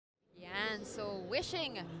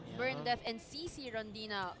wishing Bernadette and CC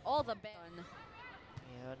Rondina all the best.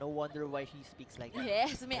 Yeah, no wonder why she speaks like that.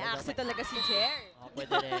 Yes, may accent talaga si Jer.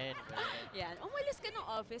 Pwede rin. Yan, umalis ka ng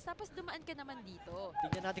office tapos dumaan ka naman dito.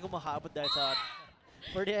 Tingnan natin kung makaabot dahil sa...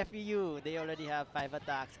 For the FEU, they already have 5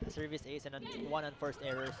 attacks, service ace, and 1 unforced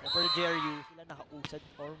errors. And for the JRU, sila nakausad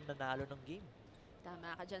or nanalo ng game.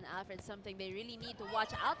 Tama ka dyan, Alfred. Something they really need to watch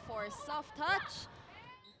out for. Soft touch.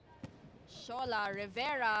 Shola,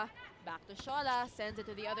 Rivera. Back to Shola. Sends it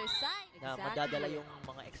to the other side. Na madadala yung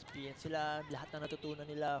mga experience sila, lahat na natutunan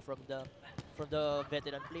nila from the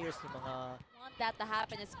veteran players, yung mga... Want that to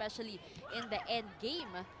happen, especially in the end game.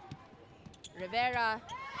 Rivera,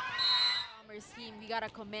 Bombers team, we gotta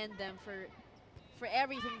commend them for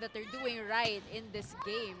everything that they're doing right in this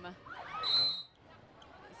game.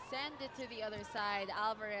 Send it to the other side.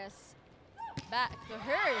 Alvarez back to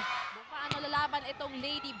her. Paano lalaban itong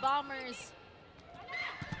Lady Bombers?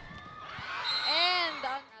 And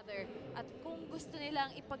another. At kung gusto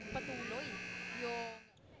nilang ipagpatuloy yung...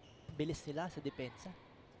 Bilis sila sa depensa.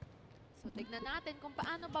 So tignan natin kung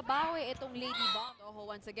paano babawi itong Lady Bomb. Oho,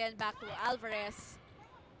 once again, back to Alvarez.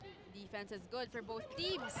 Defense is good for both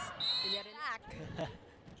teams. Relax.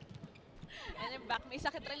 And then back, may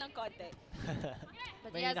sakit rin ng konti.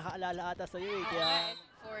 But May nakaalala ata sa'yo eh. Kaya...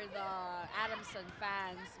 For the Adamson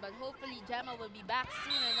fans. But hopefully Gemma will be back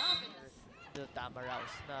soon enough. The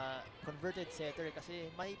Tamaraws na converted setter kasi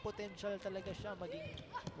may potential talaga siya maging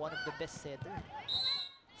one of the best setter.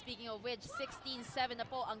 Speaking of which, 16-7 na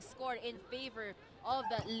po ang score in favor of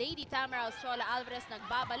the Lady Tamaraws. Shola Alvarez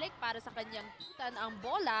nagbabalik para sa kanyang tutan ang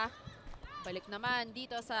bola. Balik naman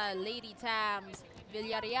dito sa Lady Tams.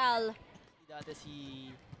 Villarreal. Dati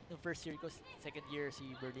yung first year ko, second year si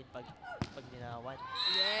Berlin pag ninawan.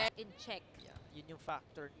 Yeah, in check. Yeah, yun yung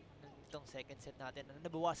factor nitong second set natin.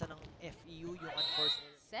 Nabawasan ng FEU yung unforced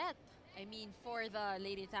set. I mean, for the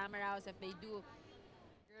Lady Tamaraws, if they do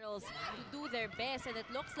girls to do their best, and it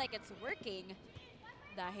looks like it's working.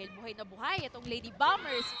 Dahil buhay na buhay itong Lady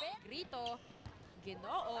Bombers. Grito,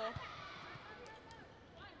 Ginoo.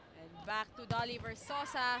 And back to Dolly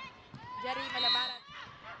Versosa. Jerry Malabaran.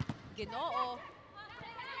 Ginoo.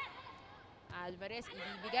 Alvarez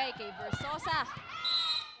ibibigay kay Versosa.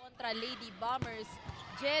 Kontra Lady Bombers.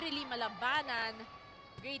 Jerry Lee Malabanan.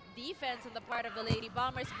 Great defense on the part of the Lady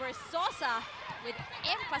Bombers. Versosa with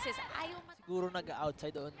emphasis. Siguro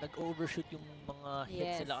nag-outside doon, nag-overshoot yung mga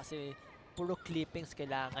hits sila kasi puro clippings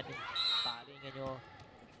kailangan yung paringan nyo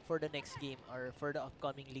for the next game or for the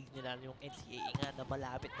upcoming league nila, yung NCAA nga na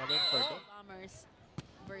malapit na rin for them. Bombers.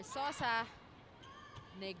 Versosa.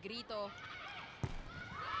 Negrito.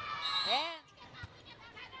 And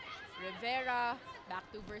Rivera. Back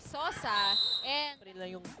to Versosa. And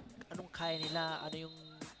nila yung anong kaya nila, ano yung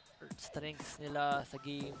strengths nila sa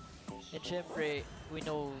game. And syempre, we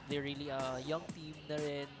know they're really a young team na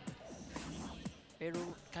rin. Pero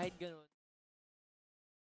kahit ganun,